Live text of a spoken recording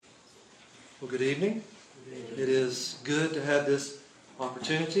Well, good evening. It is good to have this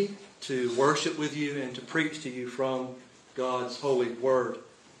opportunity to worship with you and to preach to you from God's holy word.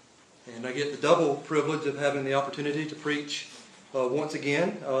 And I get the double privilege of having the opportunity to preach once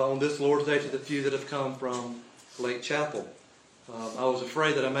again on this Lord's Day to the few that have come from Lake Chapel. I was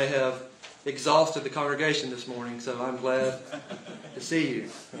afraid that I may have exhausted the congregation this morning, so I'm glad to see you.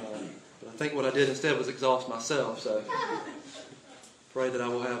 But I think what I did instead was exhaust myself, so pray that I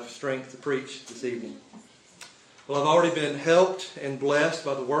will have strength to preach this evening. Well, I've already been helped and blessed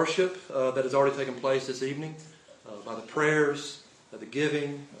by the worship that has already taken place this evening, by the prayers, the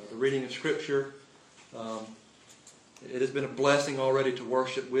giving, the reading of Scripture. It has been a blessing already to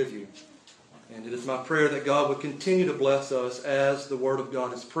worship with you. And it is my prayer that God would continue to bless us as the Word of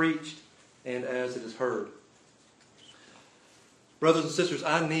God is preached and as it is heard. Brothers and sisters,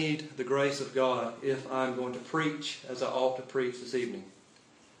 I need the grace of God if I'm going to preach as I ought to preach this evening.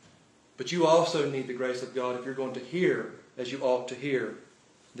 But you also need the grace of God if you're going to hear as you ought to hear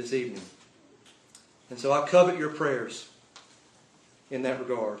this evening. And so I covet your prayers in that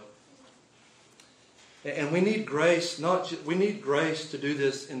regard. And we need grace, we need grace to do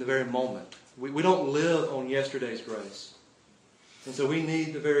this in the very moment. We don't live on yesterday's grace. And so we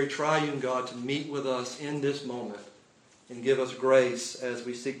need the very triune God to meet with us in this moment and give us grace as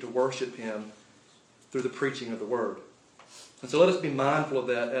we seek to worship Him through the preaching of the Word. And so let us be mindful of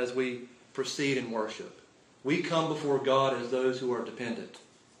that as we proceed in worship. We come before God as those who are dependent.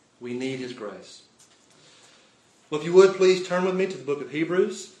 We need His grace. Well, if you would, please turn with me to the book of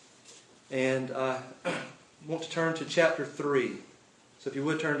Hebrews. And I want to turn to chapter 3. So if you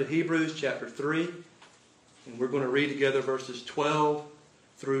would turn to Hebrews chapter 3. And we're going to read together verses 12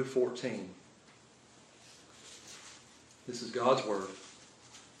 through 14. This is God's Word.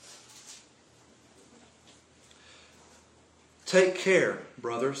 Take care,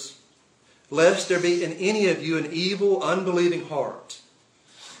 brothers, lest there be in any of you an evil, unbelieving heart,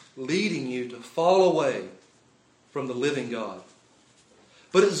 leading you to fall away from the living God.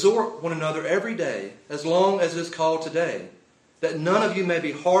 But exhort one another every day, as long as it is called today, that none of you may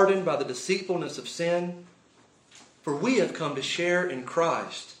be hardened by the deceitfulness of sin. For we have come to share in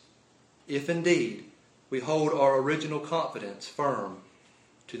Christ, if indeed we hold our original confidence firm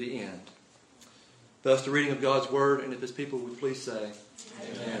to the end. Thus the reading of God's Word, and if His people would please say,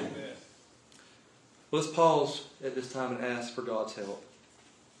 Amen. Let's pause at this time and ask for God's help.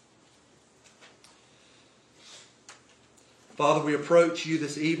 Father, we approach you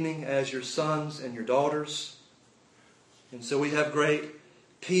this evening as your sons and your daughters. And so we have great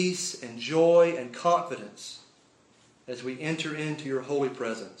peace and joy and confidence as we enter into your holy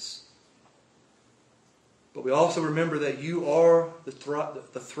presence. But we also remember that you are the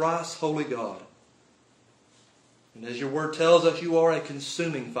thrice holy God. And as your word tells us, you are a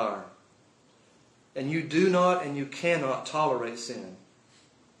consuming fire. And you do not and you cannot tolerate sin.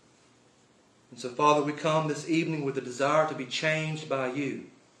 And so, Father, we come this evening with a desire to be changed by you.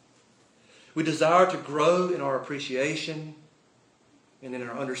 We desire to grow in our appreciation and in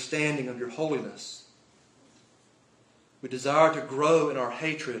our understanding of your holiness. We desire to grow in our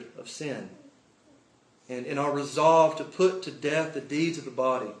hatred of sin and in our resolve to put to death the deeds of the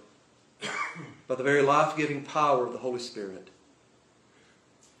body by the very life-giving power of the Holy Spirit.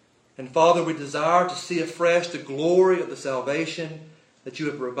 And Father, we desire to see afresh the glory of the salvation that you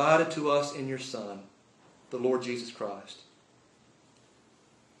have provided to us in your Son, the Lord Jesus Christ.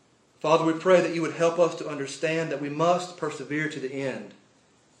 Father, we pray that you would help us to understand that we must persevere to the end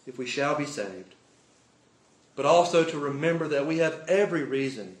if we shall be saved. But also to remember that we have every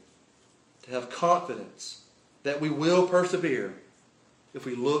reason to have confidence that we will persevere if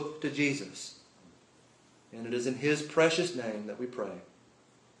we look to Jesus. And it is in His precious name that we pray.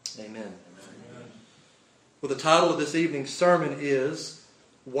 Amen. Amen. Well, the title of this evening's sermon is,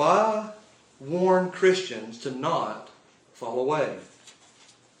 Why Warn Christians to Not Fall Away?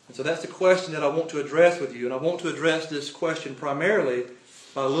 And so that's the question that I want to address with you. And I want to address this question primarily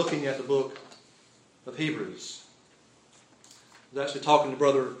by looking at the book of Hebrews. I was actually talking to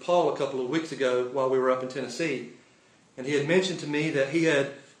Brother Paul a couple of weeks ago while we were up in Tennessee. And he had mentioned to me that he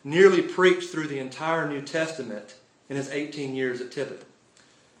had nearly preached through the entire New Testament in his 18 years at Tibbet,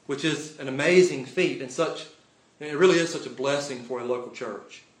 which is an amazing feat and it really is such a blessing for a local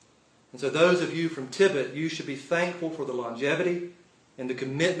church. And so those of you from Tibbet, you should be thankful for the longevity and the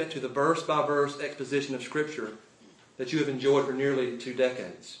commitment to the verse-by-verse exposition of Scripture that you have enjoyed for nearly 2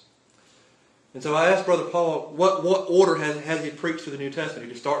 decades. And so I asked Brother Paul, what order has he preached through the New Testament?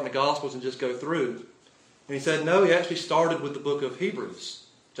 Did he start in the Gospels and just go through? And he said, no, he actually started with the book of Hebrews,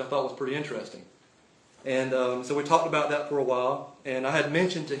 which I thought was pretty interesting. And so we talked about that for a while. And I had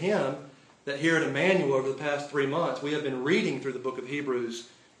mentioned to him that here at Emmanuel over the past 3 months, we have been reading through the book of Hebrews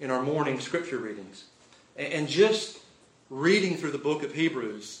in our morning scripture readings. And just reading through the book of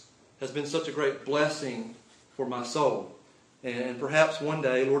Hebrews has been such a great blessing for my soul. And perhaps one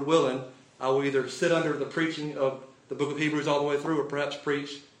day, Lord willing, I will either sit under the preaching of the book of Hebrews all the way through or perhaps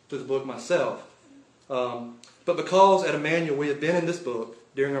preach through the book myself. But because at Emmanuel we have been in this book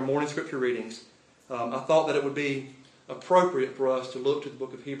during our morning scripture readings, I thought that it would be appropriate for us to look to the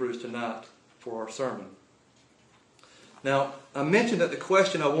book of Hebrews tonight for our sermon. Now, I mentioned that the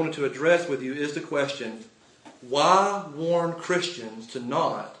question I wanted to address with you is the question, why warn Christians to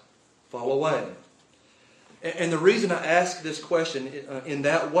not fall away? And the reason I ask this question in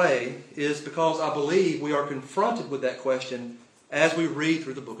that way is because I believe we are confronted with that question as we read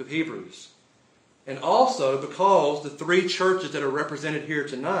through the book of Hebrews. And also because the 3 churches that are represented here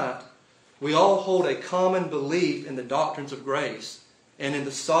tonight, we all hold a common belief in the doctrines of grace and in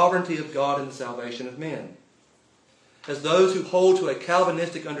the sovereignty of God and the salvation of men. As those who hold to a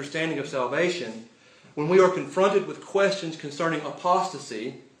Calvinistic understanding of salvation, when we are confronted with questions concerning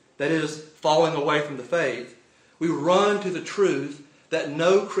apostasy, that is, falling away from the faith, we run to the truth that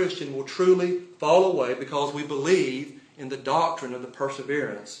no Christian will truly fall away because we believe in the doctrine of the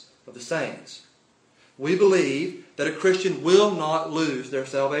perseverance of the saints. We believe that a Christian will not lose their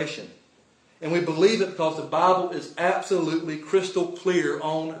salvation. And we believe it because the Bible is absolutely crystal clear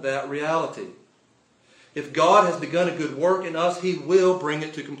on that reality. If God has begun a good work in us, He will bring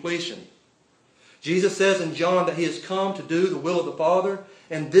it to completion. Jesus says in John that He has come to do the will of the Father,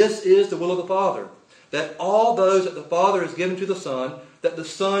 and this is the will of the Father, that all those that the Father has given to the Son, that the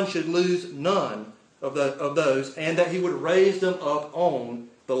Son should lose none of those, and that He would raise them up on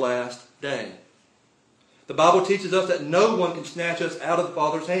the last day. The Bible teaches us that no one can snatch us out of the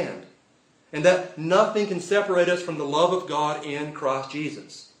Father's hand, and that nothing can separate us from the love of God in Christ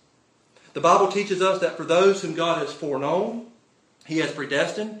Jesus. The Bible teaches us that for those whom God has foreknown, He has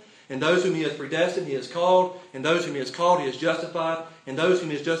predestined, and those whom He has predestined, He has called, and those whom He has called, He has justified, and those whom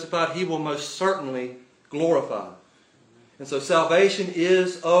He has justified, He will most certainly glorify. And so salvation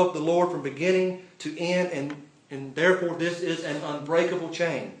is of the Lord from beginning to end, and therefore this is an unbreakable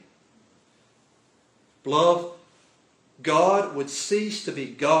chain. Beloved, God would cease to be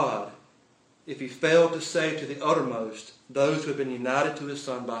God if He failed to save to the uttermost those who have been united to His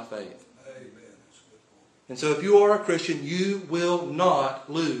Son by faith. Amen. And so if you are a Christian, you will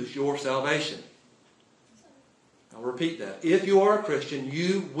not lose your salvation. I'll repeat that. If you are a Christian,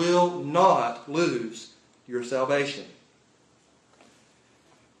 you will not lose your salvation.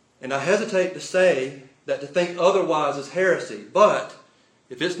 And I hesitate to say that to think otherwise is heresy, but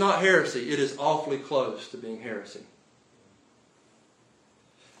if it's not heresy, it is awfully close to being heresy.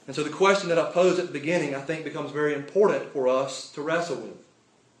 And so the question that I posed at the beginning, I think, becomes very important for us to wrestle with.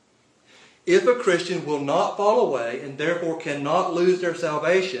 If a Christian will not fall away and therefore cannot lose their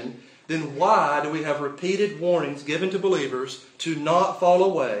salvation, then why do we have repeated warnings given to believers to not fall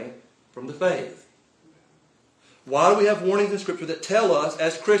away from the faith? Why do we have warnings in Scripture that tell us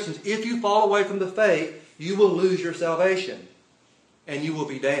as Christians, if you fall away from the faith, you will lose your salvation and you will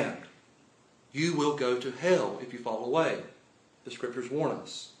be damned? You will go to hell if you fall away. The Scriptures warn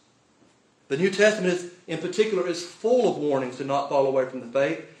us. The New Testament in particular is full of warnings to not fall away from the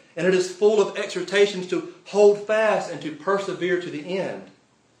faith, and it is full of exhortations to hold fast and to persevere to the end.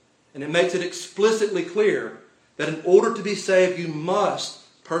 And it makes it explicitly clear that in order to be saved, you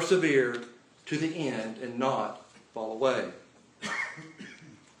must persevere to the end and not fall away.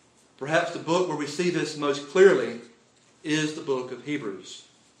 Perhaps the book where we see this most clearly is the book of Hebrews.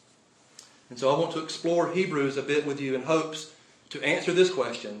 And so I want to explore Hebrews a bit with you in hopes to answer this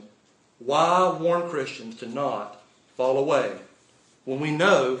question: why warn Christians to not fall away? When we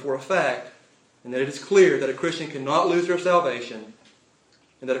know for a fact, and that it is clear, that a Christian cannot lose their salvation,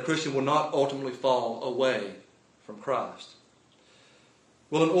 and that a Christian will not ultimately fall away from Christ.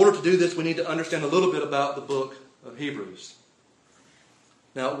 Well, in order to do this, we need to understand a little bit about the book of Hebrews.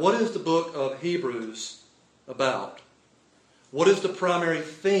 Now, what is the book of Hebrews about? What is the primary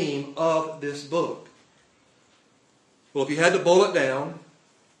theme of this book? Well, if you had to boil it down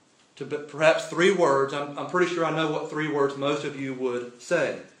to perhaps 3 words, I'm pretty sure I know what 3 words most of you would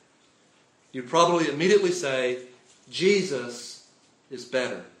say. You'd probably immediately say, Jesus is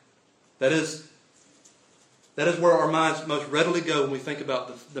better. That is where our minds most readily go when we think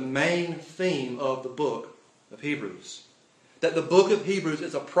about the main theme of the book of Hebrews. That the book of Hebrews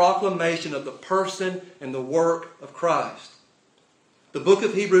is a proclamation of the person and the work of Christ. The book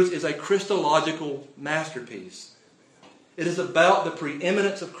of Hebrews is a Christological masterpiece. It is about the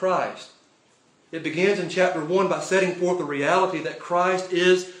preeminence of Christ. It begins in chapter 1 by setting forth the reality that Christ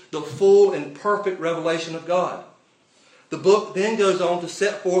is the full and perfect revelation of God. The book then goes on to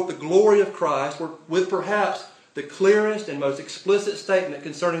set forth the glory of Christ with perhaps the clearest and most explicit statement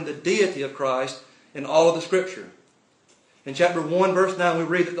concerning the deity of Christ in all of the Scripture. In chapter 1, verse 9, we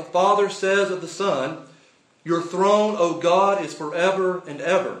read that the Father says of the Son, "Your throne, O God, is forever and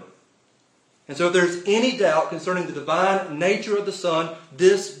ever." And so if there's any doubt concerning the divine nature of the Son,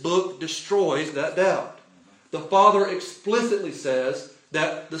 this book destroys that doubt. The Father explicitly says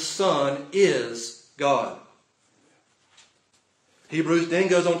that the Son is God. Hebrews then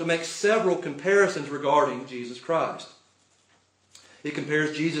goes on to make several comparisons regarding Jesus Christ. It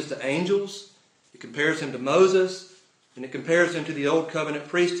compares Jesus to angels, it compares him to Moses, and it compares him to the Old Covenant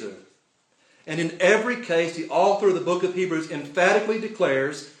priesthood. And in every case, the author of the book of Hebrews emphatically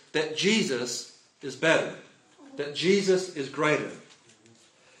declares that Jesus is better, that Jesus is greater.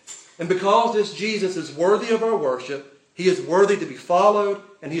 And because this Jesus is worthy of our worship, he is worthy to be followed,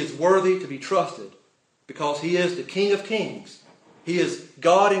 and he is worthy to be trusted, because he is the King of Kings. He is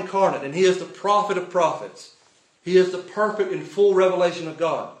God incarnate, and he is the prophet of prophets. He is the perfect and full revelation of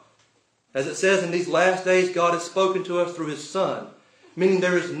God. As it says, in these last days, God has spoken to us through his Son, meaning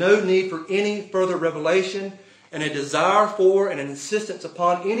there is no need for any further revelation, and a desire for and an insistence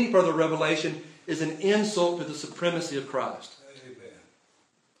upon any further revelation is an insult to the supremacy of Christ. Amen.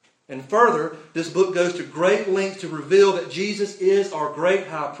 And further, this book goes to great lengths to reveal that Jesus is our great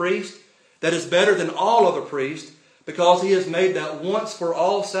high priest, that is better than all other priests, because he has made that once for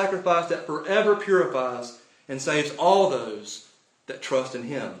all sacrifice that forever purifies and saves all those that trust in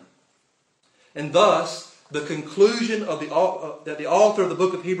him. And thus, the conclusion of that the author of the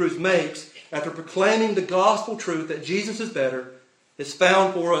book of Hebrews makes after proclaiming the gospel truth that Jesus is better is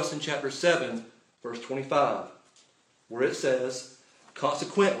found for us in chapter 7, verse 25, where it says,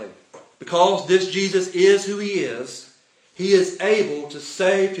 "Consequently, because this Jesus is who he is able to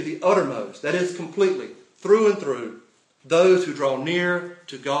save to the uttermost," that is completely, through and through, those who draw near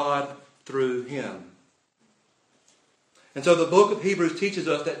to God through him. And so the book of Hebrews teaches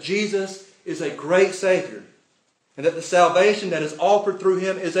us that Jesus is a great Savior, and that the salvation that is offered through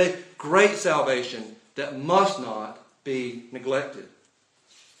him is a great salvation that must not be neglected.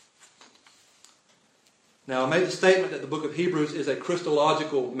 Now, I made the statement that the book of Hebrews is a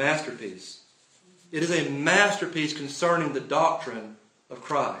Christological masterpiece. It is a masterpiece concerning the doctrine of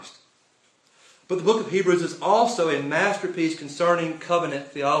Christ. But the book of Hebrews is also a masterpiece concerning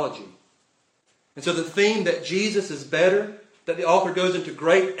covenant theology. And so the theme that Jesus is better, that the author goes into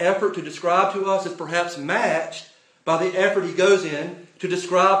great effort to describe to us, is perhaps matched by the effort he goes in to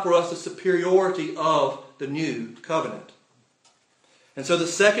describe for us the superiority of the new covenant. And so the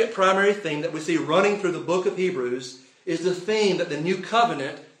second primary theme that we see running through the book of Hebrews is the theme that the new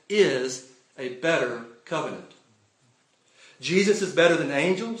covenant is a better covenant. Jesus is better than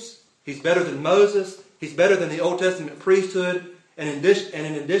angels. He's better than Moses. He's better than the Old Testament priesthood. And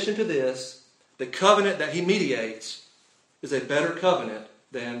in addition to this, the covenant that he mediates is a better covenant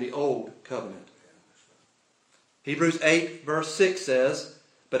than the old covenant. Hebrews 8 verse 6 says,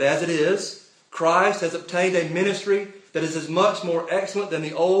 "But as it is, Christ has obtained a ministry that is as much more excellent than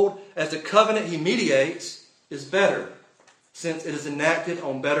the old, as the covenant he mediates is better, since it is enacted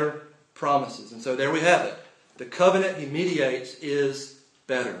on better promises." And so there we have it. The covenant he mediates is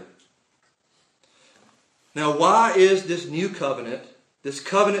better. Now, why is this new covenant, this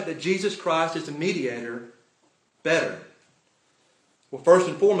covenant that Jesus Christ is the mediator, better? Well, first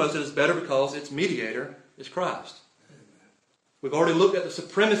and foremost, it is better because its mediator is Christ. We've already looked at the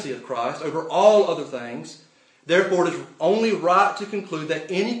supremacy of Christ over all other things. Therefore, it is only right to conclude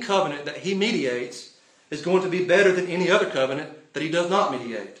that any covenant that he mediates is going to be better than any other covenant that he does not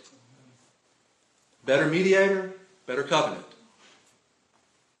mediate. Better mediator, better covenant.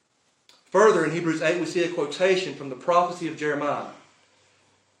 Further, in Hebrews 8, we see a quotation from the prophecy of Jeremiah.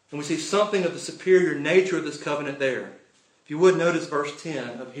 And we see something of the superior nature of this covenant there. If you would, notice verse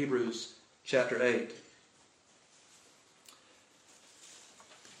 10 of Hebrews chapter 8. It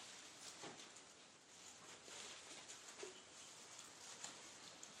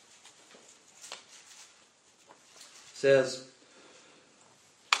says,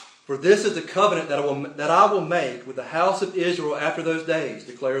 "For this is the covenant that I will make with the house of Israel after those days,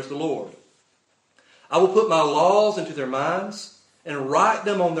 declares the Lord. I will put my laws into their minds and write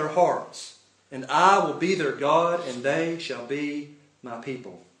them on their hearts, and I will be their God, and they shall be my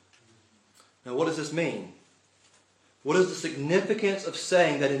people." Now, what does this mean? What is the significance of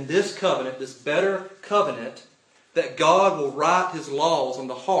saying that in this covenant, this better covenant, that God will write his laws on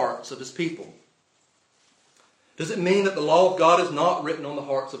the hearts of his people? Does it mean that the law of God is not written on the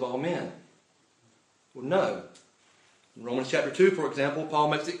hearts of all men? Well, no. In Romans chapter 2, for example, Paul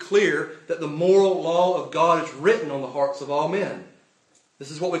makes it clear that the moral law of God is written on the hearts of all men. This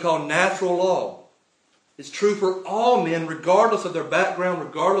is what we call natural law. It's true for all men, regardless of their background,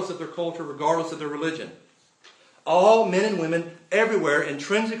 regardless of their culture, regardless of their religion. All men and women everywhere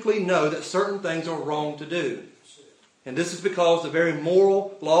intrinsically know that certain things are wrong to do. And this is because the very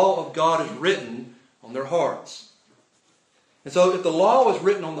moral law of God is written on their hearts. And so if the law is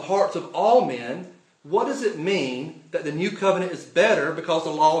written on the hearts of all men, what does it mean that the new covenant is better because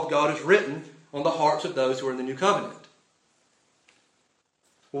the law of God is written on the hearts of those who are in the new covenant?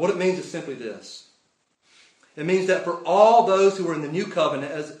 Well, what it means is simply this. It means that for all those who are in the new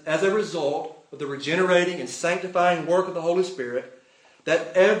covenant, as a result of the regenerating and sanctifying work of the Holy Spirit,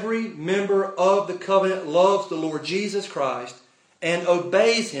 that every member of the covenant loves the Lord Jesus Christ and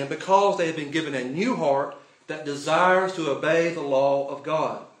obeys Him because they have been given a new heart that desires to obey the law of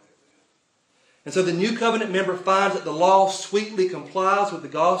God. And so the new covenant member finds that the law sweetly complies with the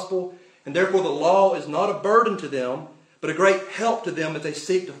gospel, and therefore the law is not a burden to them, but a great help to them as they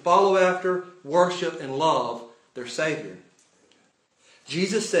seek to follow after, worship, and love their Savior.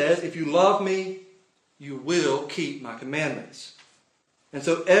 Jesus says, if you love me, you will keep my commandments. And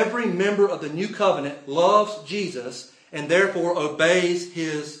so every member of the new covenant loves Jesus and therefore obeys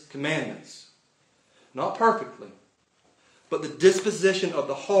His commandments. Not perfectly, but the disposition of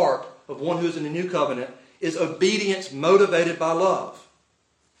the heart of one who is in the new covenant is obedience motivated by love.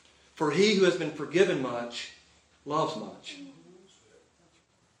 For he who has been forgiven much loves much.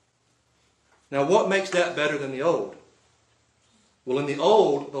 Now, what makes that better than the old? Well, in the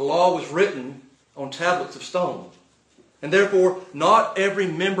old, the law was written on tablets of stone. And therefore, not every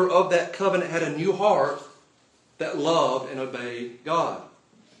member of that covenant had a new heart that loved and obeyed God.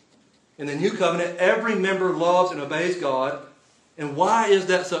 In the new covenant, every member loves and obeys God. And why is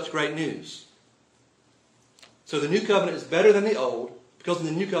that such great news? So the new covenant is better than the old because in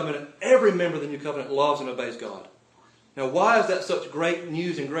the new covenant, every member of the new covenant loves and obeys God. Now, why is that such great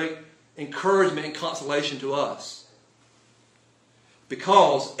news and great encouragement and consolation to us?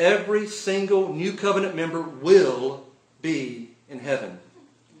 Because every single new covenant member will be in heaven.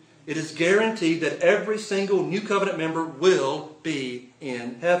 It is guaranteed that every single new covenant member will be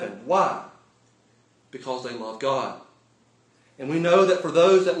in heaven. Why? Because they love God. And we know that for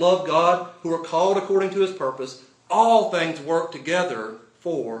those that love God, who are called according to His purpose, all things work together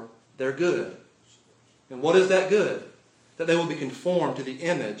for their good. And what is that good? That they will be conformed to the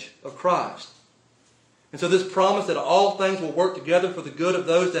image of Christ. And so this promise that all things will work together for the good of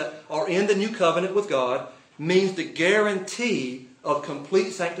those that are in the new covenant with God means the guarantee of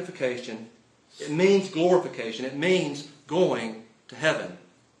complete sanctification. It means glorification. It means going to heaven.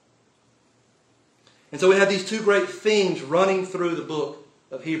 And so we have these two great themes running through the book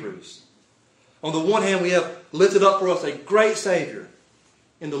of Hebrews. On the one hand, we have lifted up for us a great Savior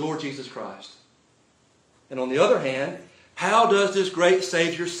in the Lord Jesus Christ. And on the other hand, how does this great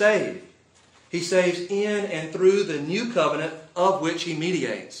Savior save? He saves in and through the new covenant of which He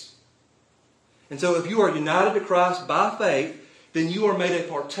mediates. And so if you are united to Christ by faith, then you are made a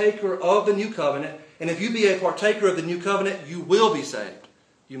partaker of the new covenant. And if you be a partaker of the new covenant, you will be saved.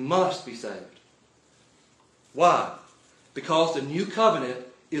 You must be saved. Why? Because the new covenant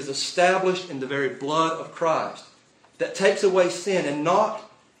is established in the very blood of Christ that takes away sin, and not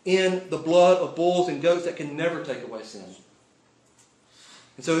in the blood of bulls and goats that can never take away sin.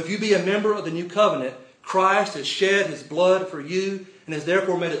 And so if you be a member of the new covenant, Christ has shed His blood for you and has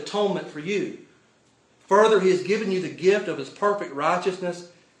therefore made atonement for you. Further, He has given you the gift of His perfect righteousness,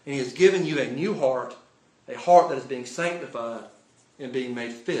 and He has given you a new heart, a heart that is being sanctified and being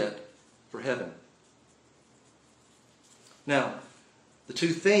made fit for heaven. Now, the two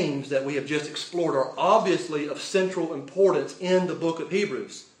themes that we have just explored are obviously of central importance in the book of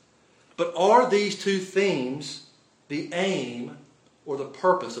Hebrews. But are these two themes the aim or the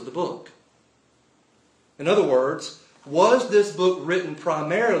purpose of the book? In other words, was this book written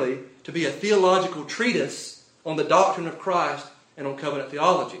primarily to be a theological treatise on the doctrine of Christ and on covenant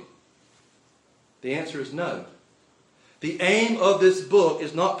theology? The answer is no. The aim of this book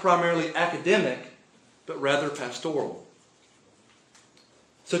is not primarily academic, but rather pastoral.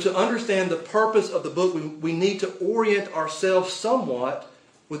 So to understand the purpose of the book, we need to orient ourselves somewhat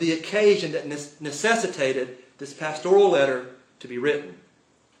with the occasion that necessitated this pastoral letter to be written.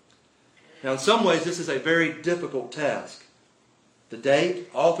 Now, in some ways, this is a very difficult task. The date,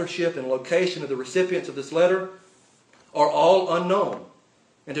 authorship, and location of the recipients of this letter are all unknown.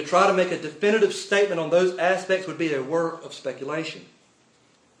 And to try to make a definitive statement on those aspects would be a work of speculation.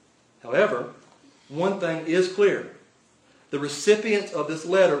 However, one thing is clear. The recipients of this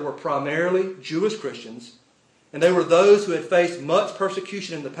letter were primarily Jewish Christians, And they were those who had faced much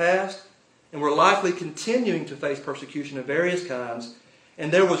persecution in the past and were likely continuing to face persecution of various kinds.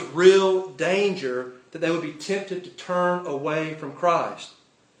 And there was real danger that they would be tempted to turn away from Christ.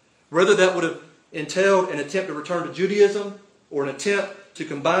 Whether that would have entailed an attempt to return to Judaism, or an attempt to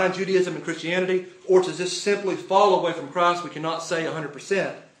combine Judaism and Christianity, or to just simply fall away from Christ, we cannot say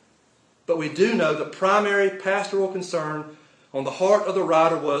 100%. But we do know the primary pastoral concern on the heart of the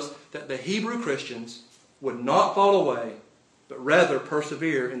writer was that the Hebrew Christians would not fall away, but rather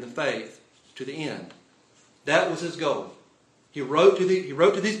persevere in the faith to the end. That was his goal. He wrote to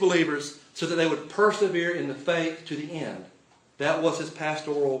these believers so that they would persevere in the faith to the end. That was his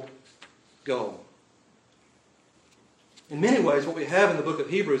pastoral goal. In many ways, what we have in the book of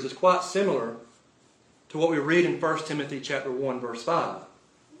Hebrews is quite similar to what we read in 1 Timothy chapter 1, verse 5,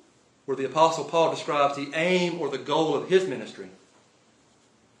 where the Apostle Paul describes the aim or the goal of his ministry.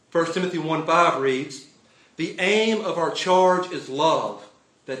 1 Timothy 1:5 reads, "The aim of our charge is love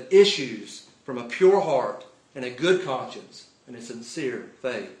that issues from a pure heart and a good conscience and a sincere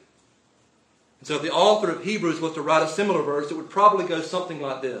faith." And so if the author of Hebrews was to write a similar verse, it would probably go something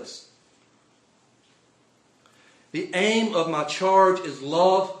like this. "The aim of my charge is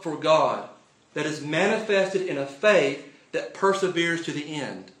love for God that is manifested in a faith that perseveres to the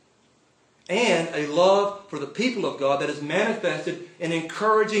end, and a love for the people of God that is manifested in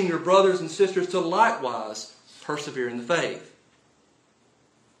encouraging your brothers and sisters to likewise persevere in the faith."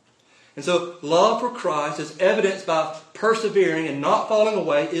 And so love for Christ, as evidenced by persevering and not falling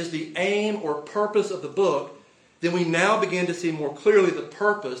away, is the aim or purpose of the book. Then we now begin to see more clearly the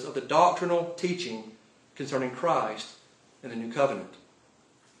purpose of the doctrinal teaching concerning Christ and the New Covenant.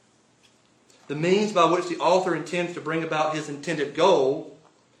 The means by which the author intends to bring about his intended goal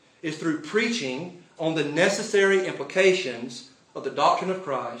is through preaching on the necessary implications of the doctrine of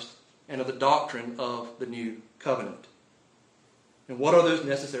Christ and of the doctrine of the New Covenant. And what are those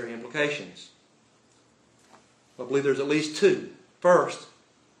necessary implications? I believe there's at least two. First,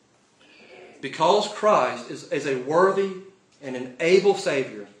 because Christ is a worthy and an able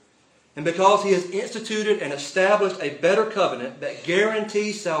Savior, and because He has instituted and established a better covenant that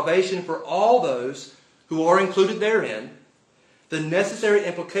guarantees salvation for all those who are included therein, the necessary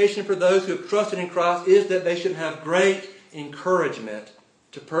implication for those who have trusted in Christ is that they should have great encouragement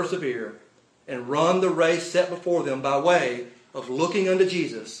to persevere and run the race set before them by way of looking unto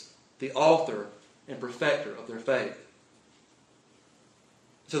Jesus, the author and perfecter of their faith.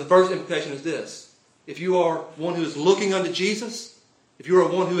 So the first implication is this: if you are one who is looking unto Jesus, if you are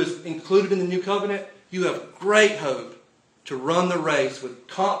one who is included in the New Covenant, you have great hope to run the race with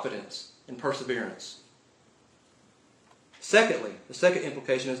confidence and perseverance. Secondly, the second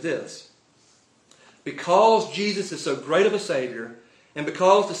implication is this: because Jesus is so great of a Savior, and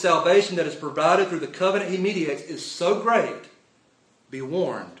because the salvation that is provided through the covenant He mediates is so great, be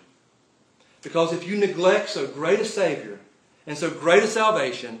warned. Because if you neglect so great a Savior and so great a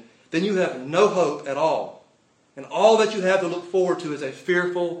salvation, then you have no hope at all. And all that you have to look forward to is a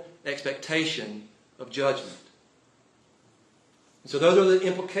fearful expectation of judgment. And so those are the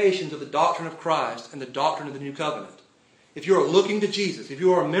implications of the doctrine of Christ and the doctrine of the New Covenant. If you are looking to Jesus, if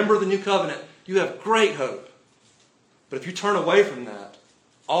you are a member of the New Covenant, you have great hope. But if you turn away from that,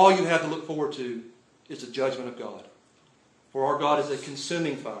 all you have to look forward to is the judgment of God. For our God is a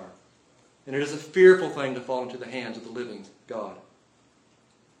consuming fire, and it is a fearful thing to fall into the hands of the living God.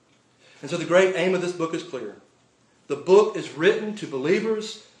 And so the great aim of this book is clear. The book is written to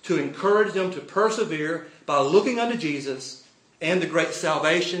believers to encourage them to persevere by looking unto Jesus and the great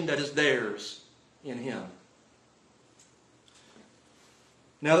salvation that is theirs in Him.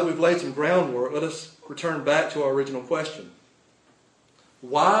 Now that we've laid some groundwork, let us return back to our original question.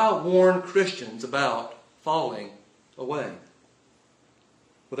 Why warn Christians about falling away?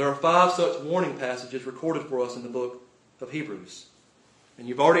 Well, there are 5 such warning passages recorded for us in the book of Hebrews. And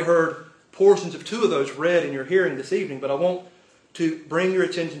you've already heard portions of 2 of those read in your hearing this evening, but I want to bring your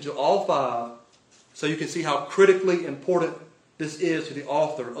attention to all 5 so you can see how critically important this is to the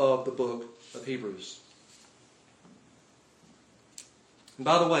author of the book of Hebrews. And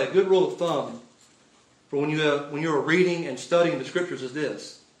by the way, a good rule of thumb for when you are reading and studying the Scriptures is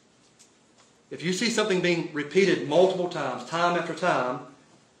this: if you see something being repeated multiple times, time after time,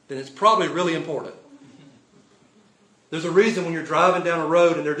 then it's probably really important. There's a reason when you're driving down a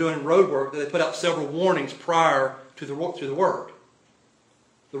road and they're doing road work that they put out several warnings prior to the work.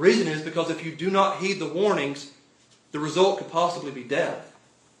 The reason is because if you do not heed the warnings, the result could possibly be death.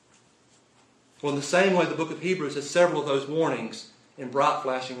 Well, in the same way, the book of Hebrews has several of those warnings in bright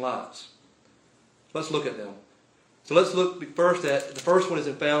flashing lights. Let's look at them. So let's look first at, the first one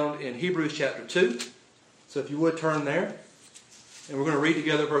is found in Hebrews chapter 2. So if you would turn there, and we're going to read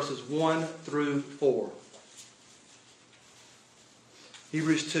together verses 1 through 4.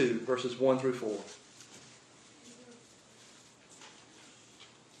 Hebrews 2, verses 1 through 4.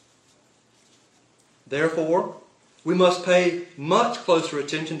 Therefore, we must pay much closer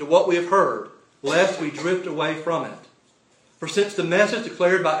attention to what we have heard, lest we drift away from it. For since the message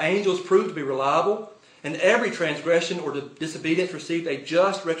declared by angels proved to be reliable, and every transgression or disobedience received a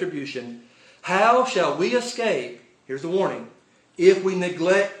just retribution, how shall we escape, here's the warning, if we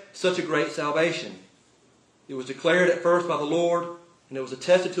neglect such a great salvation? It was declared at first by the Lord, and it was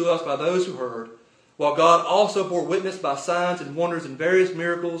attested to us by those who heard, while God also bore witness by signs and wonders and various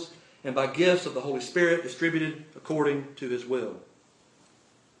miracles, and by gifts of the Holy Spirit distributed according to His will.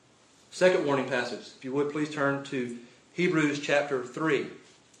 Second warning passage. If you would, please turn to Hebrews chapter 3.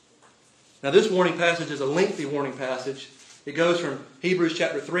 Now this warning passage is a lengthy warning passage. It goes from Hebrews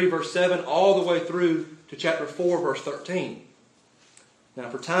chapter 3 verse 7 all the way through to chapter 4 verse 13. Now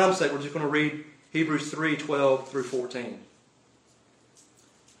for time's sake, we're just going to read Hebrews 3, 12 through 14. It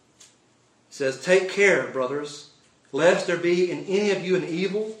says, "Take care, brothers, lest there be in any of you an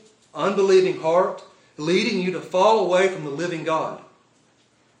evil, unbelieving heart, leading you to fall away from the living God.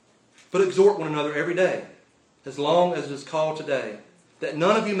 But exhort one another every day, as long as it is called today, that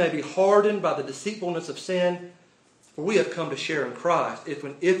none of you may be hardened by the deceitfulness of sin, for we have come to share in Christ, if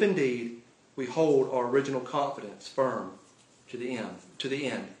indeed we hold our original confidence firm to the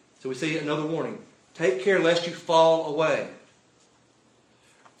end. So we see another warning. Take care lest you fall away.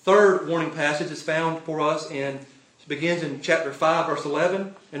 Third warning passage is found for us it begins in chapter 5, verse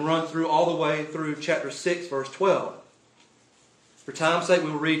 11, and runs through all the way through chapter 6, verse 12. For time's sake, we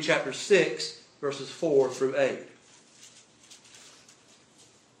will read chapter 6, verses 4 through 8.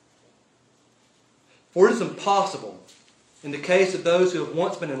 For it is impossible, in the case of those who have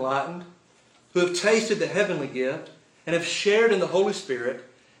once been enlightened, who have tasted the heavenly gift, and have shared in the Holy Spirit,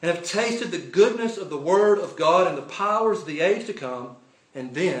 and have tasted the goodness of the Word of God and the powers of the age to come,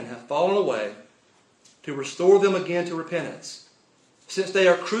 and then have fallen away, to restore them again to repentance, since they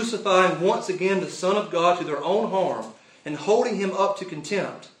are crucifying once again the Son of God to their own harm, and holding Him up to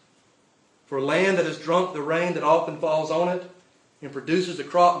contempt. For land that has drunk the rain that often falls on it, and produces a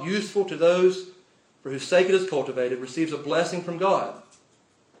crop useful to those for whose sake it is cultivated, receives a blessing from God.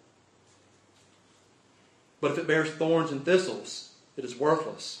 But if it bears thorns and thistles, it is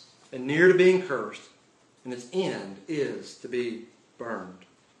worthless, and near to being cursed, and its end is to be burned."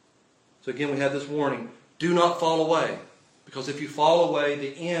 So again, we have this warning. Do not fall away, because if you fall away,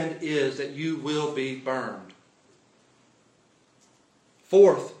 the end is that you will be burned.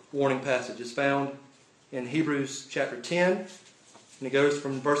 Fourth warning passage is found in Hebrews chapter 10, and it goes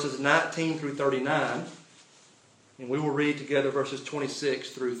from verses 19 through 39, and we will read together verses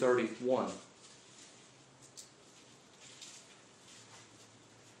 26 through 31.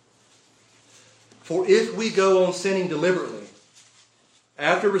 "For if we go on sinning deliberately,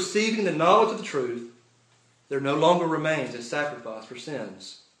 after receiving the knowledge of the truth, there no longer remains a sacrifice for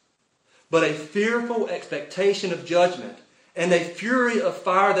sins, but a fearful expectation of judgment and a fury of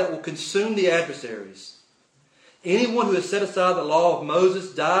fire that will consume the adversaries. Anyone who has set aside the law of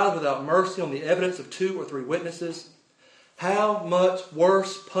Moses dies without mercy on the evidence of 2 or 3 witnesses. How much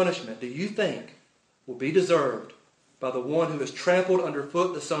worse punishment do you think will be deserved by the one who has trampled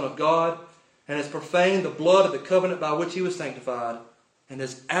underfoot the Son of God and has profaned the blood of the covenant by which He was sanctified, and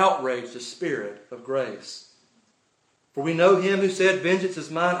has outraged the Spirit of grace? For we know Him who said, 'Vengeance is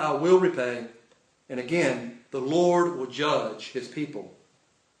mine, I will repay.' And again, the Lord will judge His people."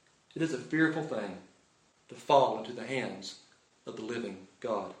 It is a fearful thing to fall into the hands of the living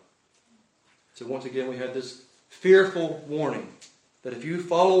God. So once again, we have this fearful warning that if you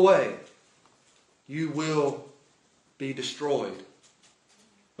fall away, you will be destroyed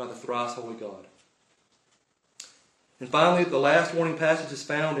by the thrice holy God. And finally, the last warning passage is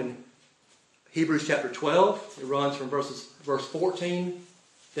found in Hebrews chapter 12. It runs from verse 14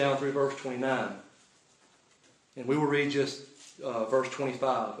 down through verse 29. And we will read just verse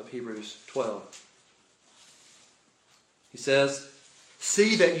 25 of Hebrews 12. He says,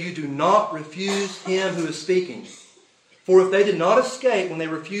 "See that you do not refuse Him who is speaking. For if they did not escape when they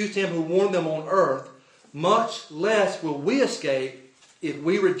refused Him who warned them on earth, much less will we escape if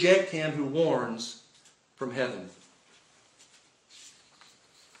we reject Him who warns from heaven."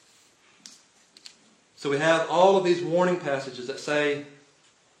 So we have all of these warning passages that say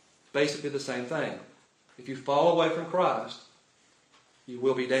basically the same thing. If you fall away from Christ, you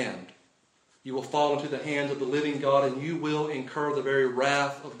will be damned. You will fall into the hands of the living God, and you will incur the very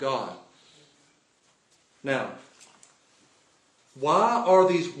wrath of God. Now, Why are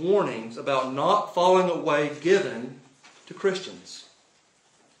these warnings about not falling away given to Christians?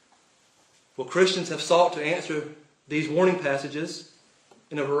 Well, Christians have sought to answer these warning passages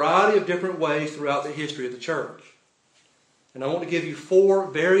in a variety of different ways throughout the history of the church. And I want to give you 4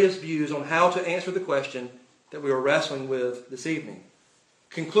 various views on how to answer the question that we are wrestling with this evening,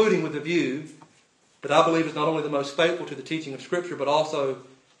 concluding with the view that I believe is not only the most faithful to the teaching of Scripture, but also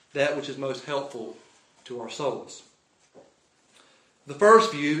that which is most helpful to our souls. The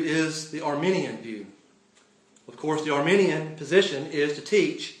first view is the Arminian view. Of course, the Arminian position is to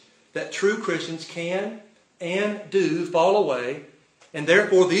teach that true Christians can and do fall away, and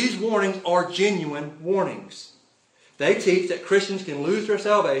therefore these warnings are genuine warnings. They teach that Christians can lose their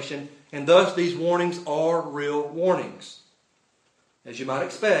salvation, and thus these warnings are real warnings. As you might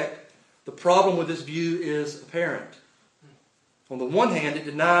expect, the problem with this view is apparent. On the one hand, it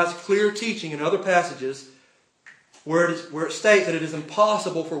denies clear teaching in other passages where it states that it is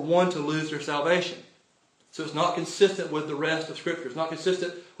impossible for one to lose their salvation. So it's not consistent with the rest of Scripture. It's not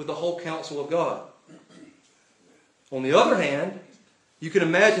consistent with the whole counsel of God. On the other hand, you can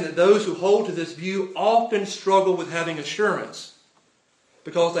imagine that those who hold to this view often struggle with having assurance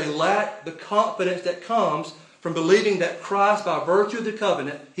because they lack the confidence that comes from believing that Christ, by virtue of the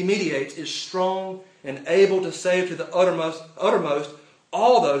covenant he mediates, is strong and able to save to the uttermost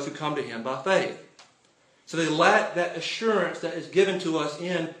all those who come to him by faith. So they lack that assurance that is given to us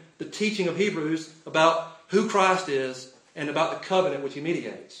in the teaching of Hebrews about who Christ is and about the covenant which he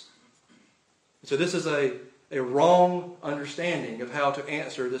mediates. So this is a wrong understanding of how to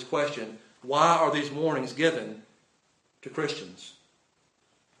answer this question. Why are these warnings given to Christians?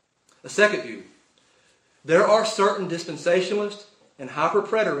 A second view. There are certain dispensationalists and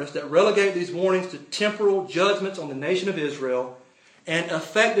hyper-preterists that relegate these warnings to temporal judgments on the nation of Israel and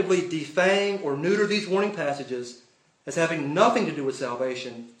effectively defang or neuter these warning passages as having nothing to do with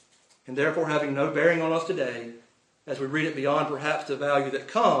salvation and therefore having no bearing on us today as we read it beyond perhaps the value that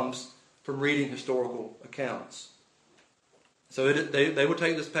comes from reading historical accounts. So they would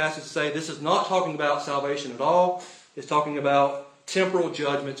take this passage and say this is not talking about salvation at all. It's talking about temporal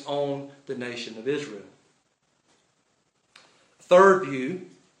judgments on the nation of Israel. Third view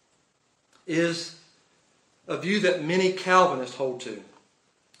is a view that many Calvinists hold to.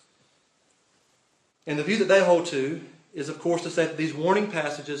 And the view that they hold to is, of course, to say that these warning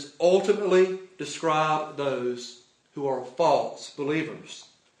passages ultimately describe those who are false believers,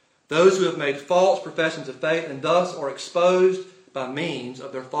 those who have made false professions of faith and thus are exposed by means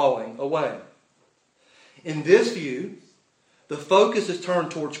of their falling away. In this view, the focus is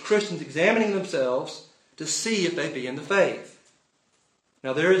turned towards Christians examining themselves to see if they be in the faith.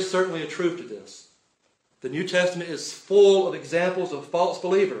 Now, there is certainly a truth to this. The New Testament is full of examples of false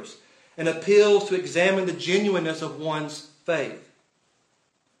believers and appeals to examine the genuineness of one's faith.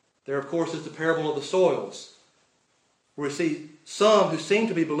 There, of course, is the parable of the soils, where we see some who seem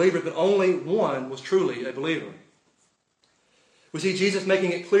to be believers, but only one was truly a believer. We see Jesus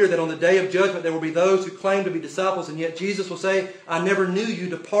making it clear that on the day of judgment there will be those who claim to be disciples, and yet Jesus will say, "I never knew you,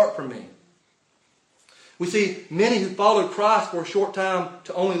 depart from me." We see many who followed Christ for a short time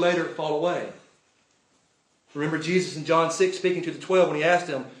to only later fall away. Remember Jesus in John 6 speaking to the 12 when he asked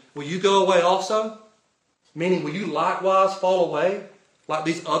them, "Will you go away also?" Meaning, will you likewise fall away like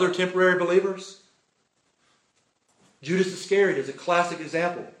these other temporary believers? Judas Iscariot is a classic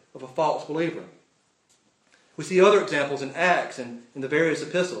example of a false believer. We see other examples in Acts and in the various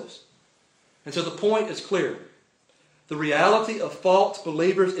epistles. And so the point is clear. The reality of false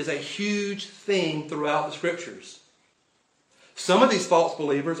believers is a huge theme throughout the Scriptures. Some of these false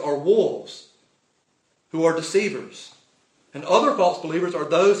believers are wolves who are deceivers. And other false believers are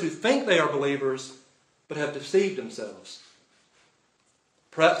those who think they are believers but have deceived themselves.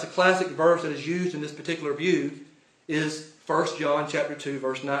 Perhaps the classic verse that is used in this particular view is 1 John chapter 2,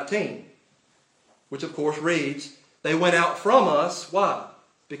 verse 19, which of course reads, "They went out from us." Why?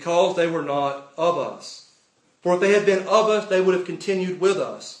 Because they were not of us. For if they had been of us, they would have continued with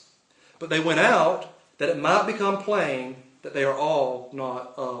us. But they went out that it might become plain that they are all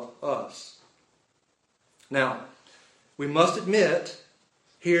not of us. Now, we must admit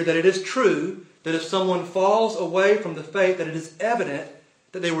here that it is true that if someone falls away from the faith, that it is evident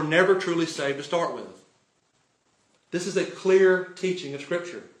that they were never truly saved to start with. This is a clear teaching of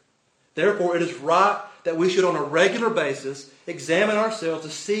Scripture. Therefore, it is right that we should on a regular basis examine ourselves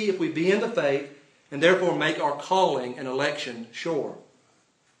to see if we be in the faith and therefore make our calling and election sure.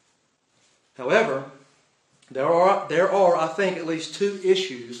 However, there are, I think, at least 2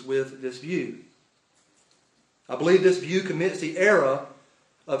 issues with this view. I believe this view commits the error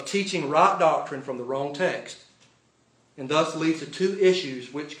of teaching right doctrine from the wrong text. and thus leads to two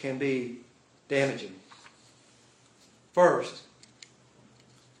issues which can be damaging. First,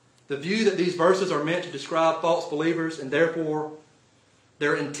 the view that these verses are meant to describe false believers and therefore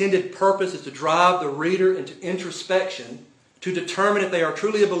their intended purpose is to drive the reader into introspection to determine if they are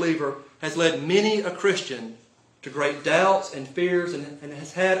truly a believer has led many a Christian to great doubts and fears and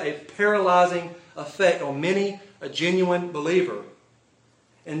has had a paralyzing effect on many a genuine believer.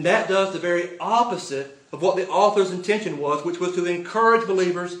 And that does the very opposite of what the author's intention was, which was to encourage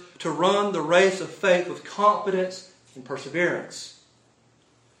believers to run the race of faith with confidence and perseverance.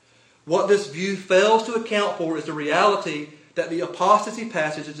 What this view fails to account for is the reality that the apostasy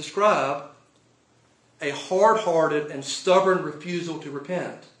passages describe a hard-hearted and stubborn refusal to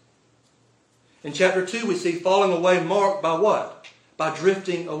repent. In chapter 2, we see falling away marked by what? By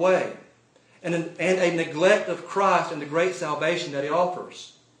drifting away. And a neglect of Christ and the great salvation that He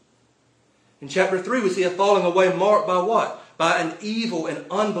offers. In chapter 3, we see a falling away marked by what? By an evil and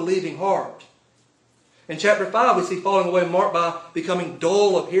unbelieving heart. In chapter 5, we see falling away marked by becoming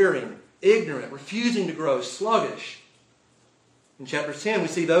dull of hearing, ignorant, refusing to grow, sluggish. In chapter 10, we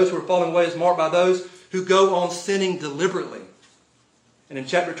see those who are falling away as marked by those who go on sinning deliberately. And in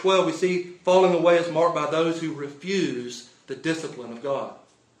chapter 12, we see falling away as marked by those who refuse the discipline of God.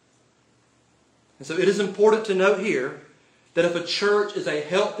 And so it is important to note here that if a church is a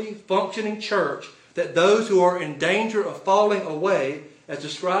healthy, functioning church, that those who are in danger of falling away, as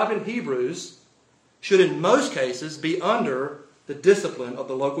described in Hebrews, should in most cases be under the discipline of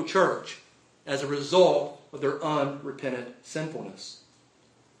the local church as a result of their unrepentant sinfulness.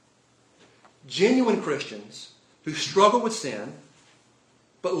 Genuine Christians who struggle with sin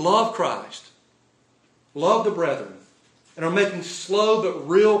but love Christ, love the brethren, and are making slow but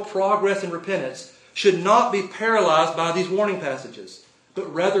real progress in repentance should not be paralyzed by these warning passages,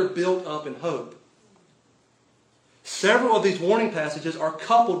 but rather built up in hope. Several of these warning passages are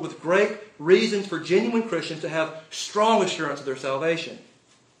coupled with great reasons for genuine Christians to have strong assurance of their salvation.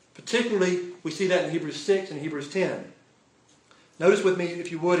 Particularly, we see that in Hebrews 6 and Hebrews 10. Notice with me,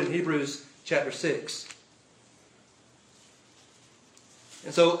 if you would, in Hebrews chapter 6.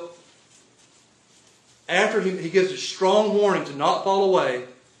 And so, after he gives a strong warning to not fall away,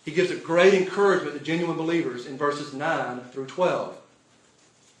 he gives a great encouragement to genuine believers in verses 9 through 12.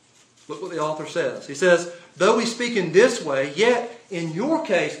 Look what the author says. He says, "Though we speak in this way, yet in your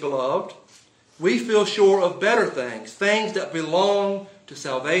case, beloved, we feel sure of better things, things that belong to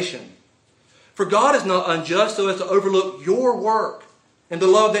salvation. For God is not unjust so as to overlook your work and the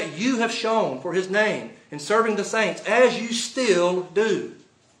love that you have shown for His name in serving the saints, as you still do.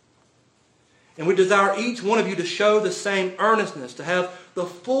 And we desire each one of you to show the same earnestness, to have the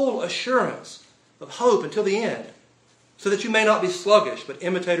full assurance of hope until the end, so that you may not be sluggish, but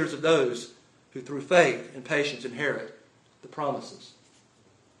imitators of those who through faith and patience inherit the promises."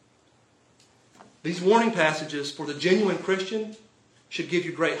 These warning passages for the genuine Christian should give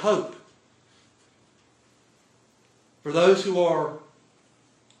you great hope. For those who are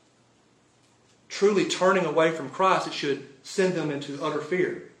truly turning away from Christ, it should send them into utter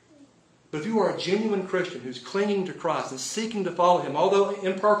fear. But if you are a genuine Christian who's clinging to Christ and seeking to follow Him, although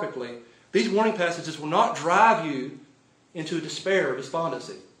imperfectly, these warning passages will not drive you into despair or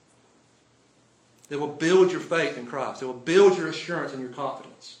despondency. They will build your faith in Christ. They will build your assurance and your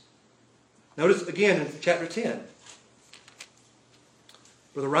confidence. Notice again in chapter 10.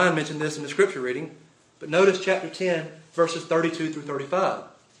 Brother Ryan mentioned this in the scripture reading, but notice chapter 10, verses 32 through 35.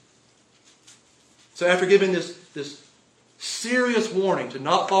 So after giving this serious warning to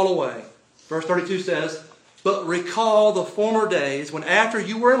not fall away, verse 32 says, "But recall the former days when after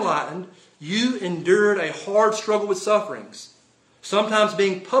you were enlightened, you endured a hard struggle with sufferings, sometimes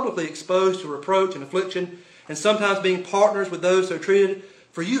being publicly exposed to reproach and affliction, and sometimes being partners with those so treated.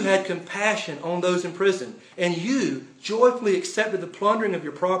 For you had compassion on those in prison, and you joyfully accepted the plundering of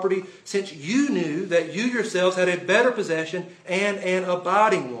your property, since you knew that you yourselves had a better possession and an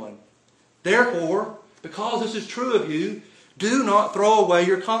abiding one. Therefore, because this is true of you, do not throw away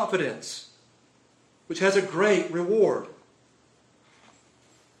your confidence, which has a great reward."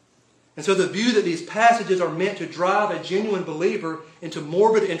 And so the view that these passages are meant to drive a genuine believer into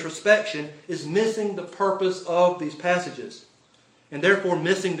morbid introspection is missing the purpose of these passages, and therefore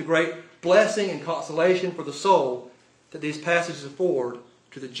missing the great blessing and consolation for the soul that these passages afford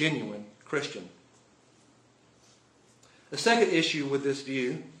to the genuine Christian. The second issue with this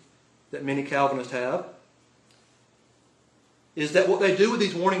view that many Calvinists have is that what they do with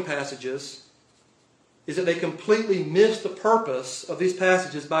these warning passages is that they completely miss the purpose of these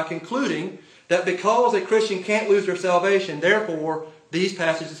passages by concluding that because a Christian can't lose their salvation, therefore these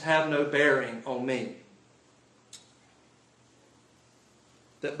passages have no bearing on me.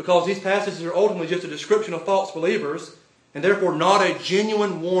 that because these passages are ultimately just a description of false believers, and therefore not a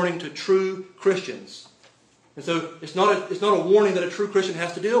genuine warning to true Christians. And so it's not a warning that a true Christian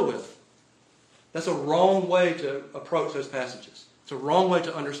has to deal with. That's a wrong way to approach those passages. It's a wrong way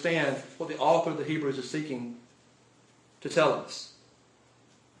to understand what the author of the Hebrews is seeking to tell us.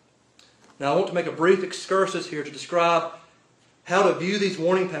 Now I want to make a brief excursus here to describe how to view these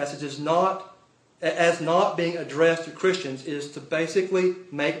warning passages as not being addressed to Christians is to basically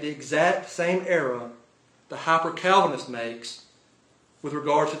make the exact same error the hyper-Calvinist makes with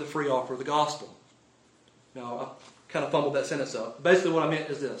regard to the free offer of the gospel. Now, I kind of fumbled that sentence up. Basically what I meant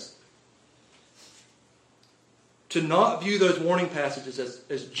is this. To not view those warning passages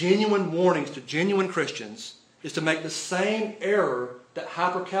as genuine warnings to genuine Christians is to make the same error that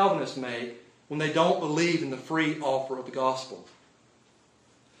hyper-Calvinists make when they don't believe in the free offer of the gospel.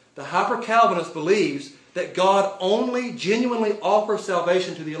 The hyper-Calvinist believes that God only genuinely offers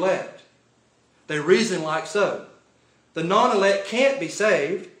salvation to the elect. They reason like so. The non-elect can't be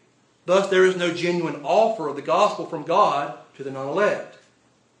saved, thus there is no genuine offer of the gospel from God to the non-elect.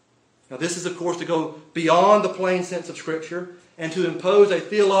 Now this is, of course, to go beyond the plain sense of Scripture and to impose a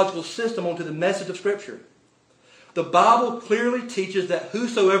theological system onto the message of Scripture. The Bible clearly teaches that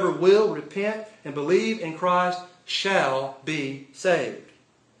whosoever will repent and believe in Christ shall be saved.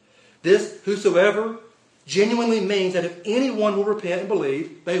 This whosoever genuinely means that if anyone will repent and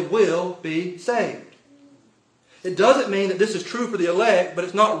believe, they will be saved. It doesn't mean that this is true for the elect, but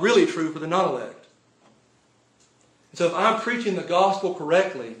it's not really true for the non-elect. So if I'm preaching the gospel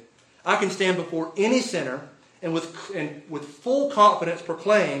correctly, I can stand before any sinner and with full confidence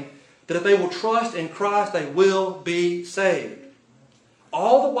proclaim that if they will trust in Christ, they will be saved.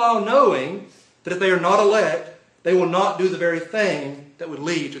 All the while knowing that if they are not elect, they will not do the very thing that would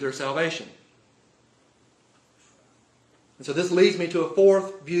lead to their salvation. And so this leads me to a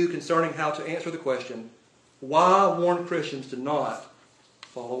fourth view concerning how to answer the question, why warn Christians to not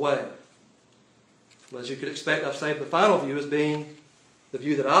fall away? Well, as you could expect, I've saved the final view as being the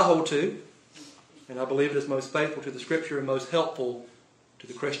view that I hold to, and I believe it is most faithful to the Scripture and most helpful to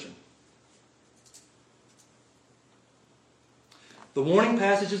the Christian. The warning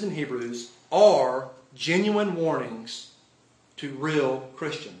passages in Hebrews are genuine warnings to real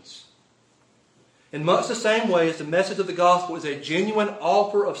Christians. In much the same way as the message of the gospel is a genuine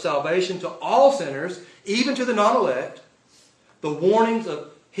offer of salvation to all sinners, even to the non-elect, the warnings of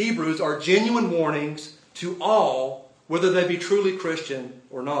Hebrews are genuine warnings to all, whether they be truly Christian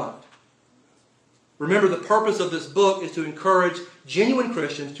or not. Remember, the purpose of this book is to encourage genuine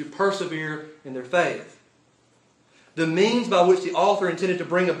Christians to persevere in their faith. The means by which the author intended to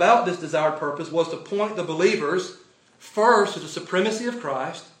bring about this desired purpose was to point the believers first to the supremacy of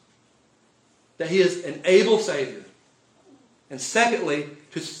Christ, that He is an able Savior, and secondly,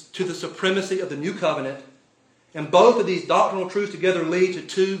 to the supremacy of the new covenant. And both of these doctrinal truths together lead to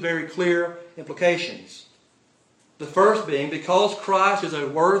two very clear implications. The first being, because Christ is a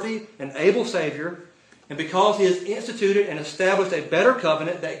worthy and able Savior, and because He has instituted and established a better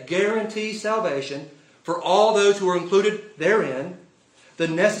covenant that guarantees salvation for all those who are included therein, the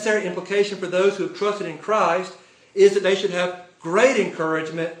necessary implication for those who have trusted in Christ is that they should have great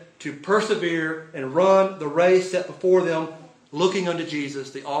encouragement to persevere and run the race set before them, looking unto Jesus,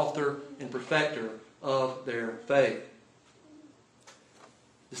 the author and perfecter of their faith.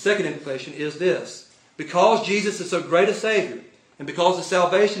 The second implication is this. Because Jesus is so great a Savior, and because the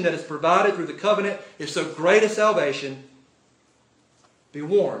salvation that is provided through the covenant is so great a salvation, be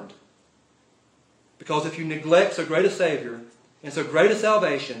warned. Because if you neglect so great a Savior and so great a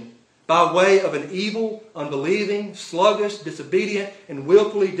salvation by way of an evil, unbelieving, sluggish, disobedient, and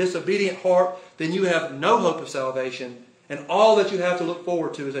willfully disobedient heart, then you have no hope of salvation, and all that you have to look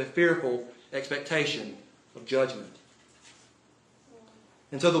forward to is a fearful expectation of judgment.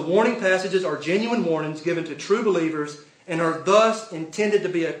 And so the warning passages are genuine warnings given to true believers and are thus intended to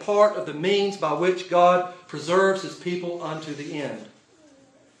be a part of the means by which God preserves His people unto the end.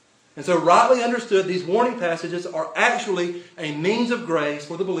 And so rightly understood, these warning passages are actually a means of grace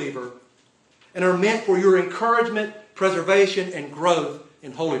for the believer and are meant for your encouragement, preservation, and growth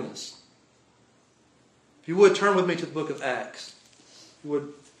in holiness. If you would, turn with me to the book of Acts. If you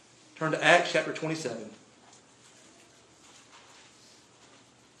would, turn to Acts chapter 27.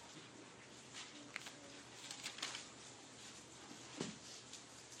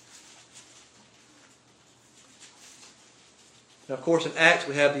 Now, of course, in Acts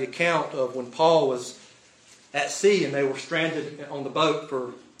we have the account of when Paul was at sea and they were stranded on the boat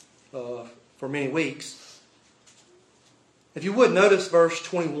for many weeks. If you would, notice verse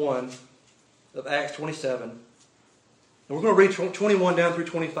 21 of Acts 27. And we're going to read 21 down through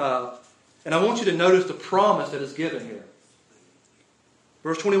 25. And I want you to notice the promise that is given here.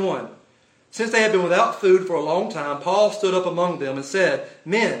 Verse 21. Since they had been without food for a long time, Paul stood up among them and said,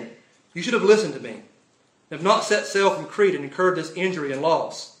 Men, you should have listened to me, and have not set sail from Crete and incurred this injury and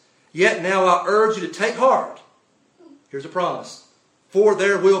loss. Yet now I urge you to take heart. Here's a promise. For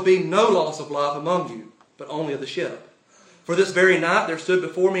there will be no loss of life among you, but only of the ship. For this very night there stood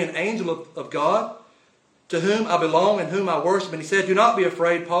before me an angel of God, to whom I belong and whom I worship. And he said, Do not be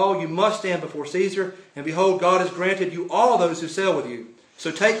afraid, Paul. You must stand before Caesar. And behold, God has granted you all those who sail with you.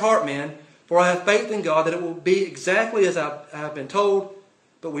 So take heart, men, for I have faith in God that it will be exactly as I have been told,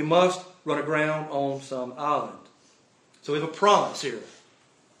 but we must run aground on some island. So we have a promise here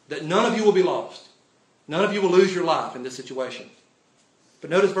that none of you will be lost. None of you will lose your life in this situation. But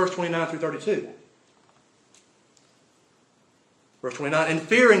notice verse 29 through 32. Verse 29, and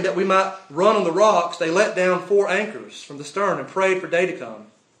fearing that we might run on the rocks, they let down 4 anchors from the stern and prayed for day to come.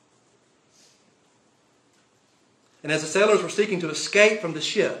 And as the sailors were seeking to escape from the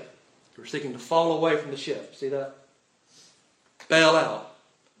ship, they were seeking to fall away from the ship. See that? Bail out.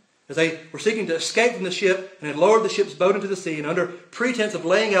 As they were seeking to escape from the ship and had lowered the ship's boat into the sea, and under pretense of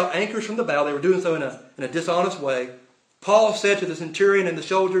laying out anchors from the bow, they were doing so in a dishonest way, Paul said to the centurion and the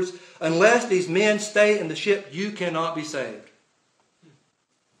soldiers, Unless these men stay in the ship, you cannot be saved.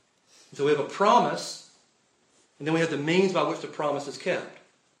 So we have a promise, and then we have the means by which the promise is kept.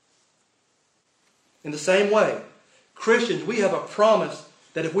 In the same way, Christians, we have a promise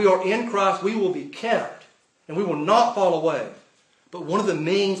that if we are in Christ, we will be kept, and we will not fall away. But one of the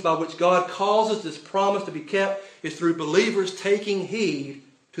means by which God causes this promise to be kept is through believers taking heed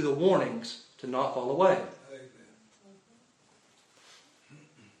to the warnings to not fall away.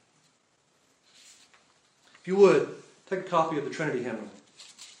 If you would, take a copy of the Trinity Hymnal.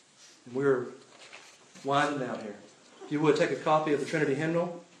 And we're winding down here. If you would, take a copy of the Trinity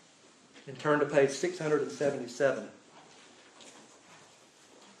Hymnal and turn to page 677.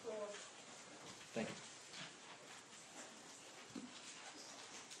 Thank you.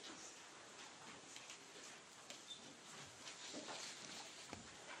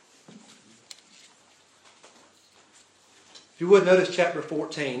 If you would, notice chapter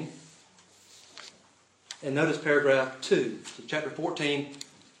 14 and notice paragraph 2. So chapter 14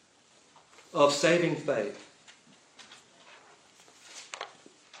 of saving faith.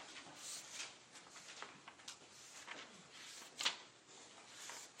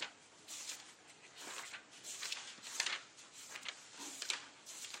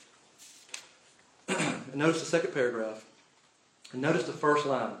 And notice the second paragraph. And notice the first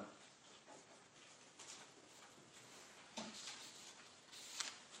line.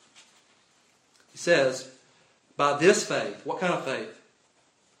 He says, by this faith, what kind of faith?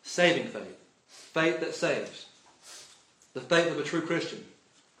 Saving faith. Faith that saves. The faith of a true Christian.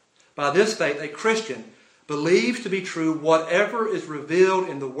 By this faith, a Christian believes to be true whatever is revealed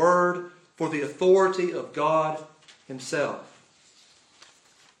in the Word for the authority of God Himself.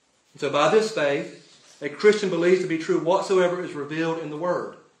 And so by this faith, a Christian believes to be true whatsoever is revealed in the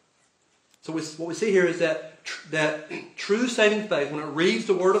Word. So what we see here is that true saving faith, when it reads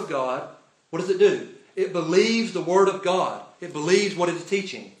the Word of God, what does it do? It believes the Word of God. It believes what it is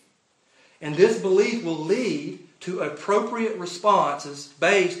teaching. And this belief will lead to appropriate responses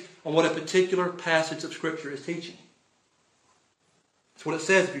based on what a particular passage of Scripture is teaching. That's what it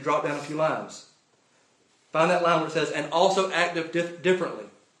says if you drop down a few lines. Find that line where it says, and also act differently.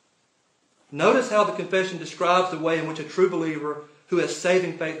 Notice how the confession describes the way in which a true believer who has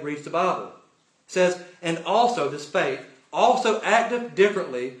saving faith reads the Bible. It says, and also, this faith, also acteth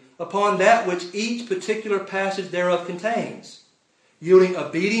differently upon that which each particular passage thereof contains, yielding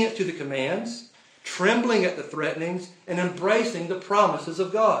obedience to the commands, trembling at the threatenings, and embracing the promises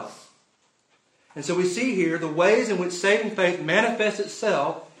of God. And so we see here the ways in which saving faith manifests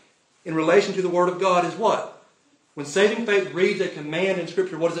itself in relation to the Word of God is what? When saving faith reads a command in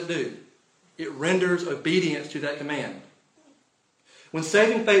Scripture, what does it do? It renders obedience to that command. When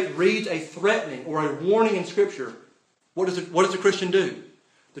saving faith reads a threatening or a warning in Scripture, what does a Christian do?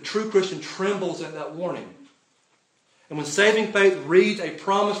 The true Christian trembles at that warning. And when saving faith reads a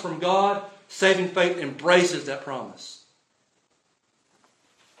promise from God, saving faith embraces that promise.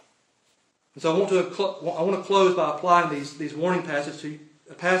 And so I want to close by applying these warning passages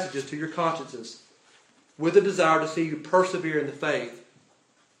to your consciences with a desire to see you persevere in the faith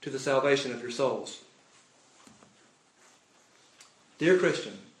to the salvation of your souls. Dear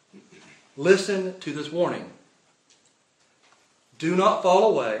Christian, listen to this warning. Do not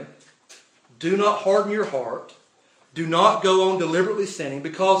fall away. Do not harden your heart. Do not go on deliberately sinning,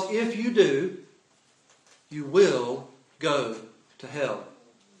 because if you do, you will go to hell.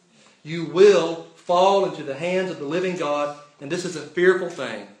 You will fall into the hands of the living God, and this is a fearful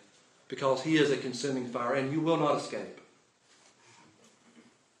thing because He is a consuming fire, and you will not escape.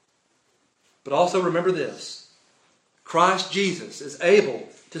 But also remember this: Christ Jesus is able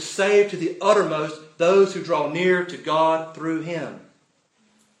to save to the uttermost those who draw near to God through Him.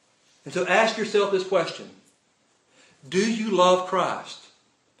 And so ask yourself this question: do you love Christ?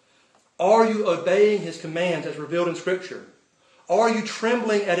 Are you obeying His commands as revealed in Scripture? Are you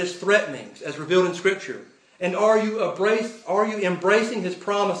trembling at His threatenings as revealed in Scripture? And are you embracing His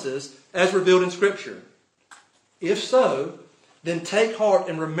promises as revealed in Scripture? If so, then take heart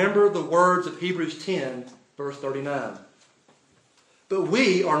and remember the words of Hebrews 10, verse 39. But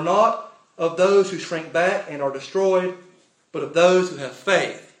we are not of those who shrink back and are destroyed, but of those who have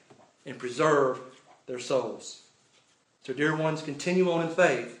faith and preserve their souls. So, dear ones, continue on in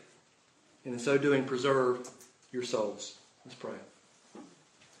faith, and in so doing, preserve your souls. Let's pray.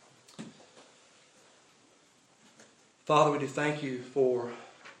 Father, we do thank You for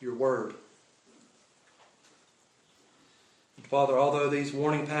Your word. And Father, although these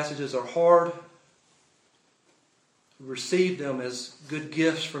warning passages are hard, we receive them as good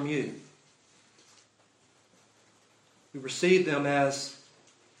gifts from You. We receive them as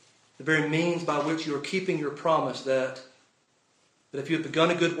the very means by which You are keeping Your promise that if You have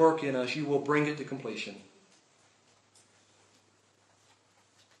begun a good work in us, You will bring it to completion.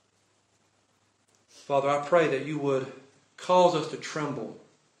 Father, I pray that You would cause us to tremble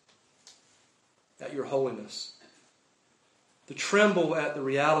at Your holiness, to tremble at the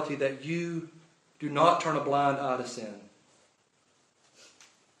reality that You do not turn a blind eye to sin.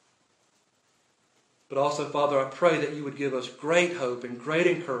 But also, Father, I pray that You would give us great hope and great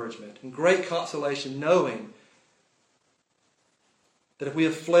encouragement and great consolation, knowing that if we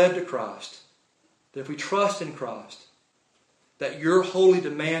have fled to Christ, that if we trust in Christ, that Your holy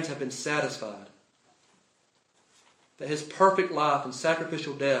demands have been satisfied, that His perfect life and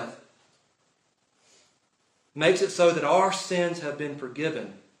sacrificial death makes it so that our sins have been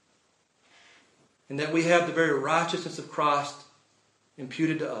forgiven, and that we have the very righteousness of Christ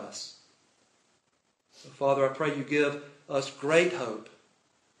imputed to us. So, Father, I pray You give us great hope,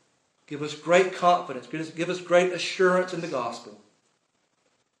 give us great confidence, give us great assurance in the gospel,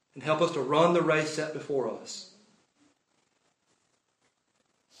 and help us to run the race set before us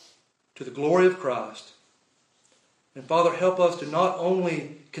to the glory of Christ. And Father, help us to not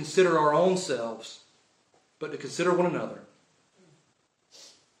only consider our own selves, but to consider one another.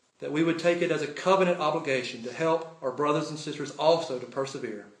 That we would take it as a covenant obligation to help our brothers and sisters also to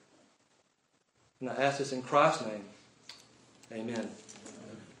persevere. And I ask this in Christ's name. Amen.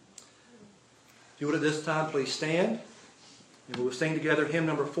 If you would at this time, please stand. And we will sing together hymn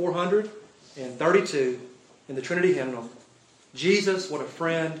number 432 in the Trinity hymnal, Jesus, What a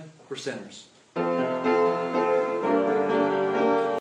Friend for Sinners.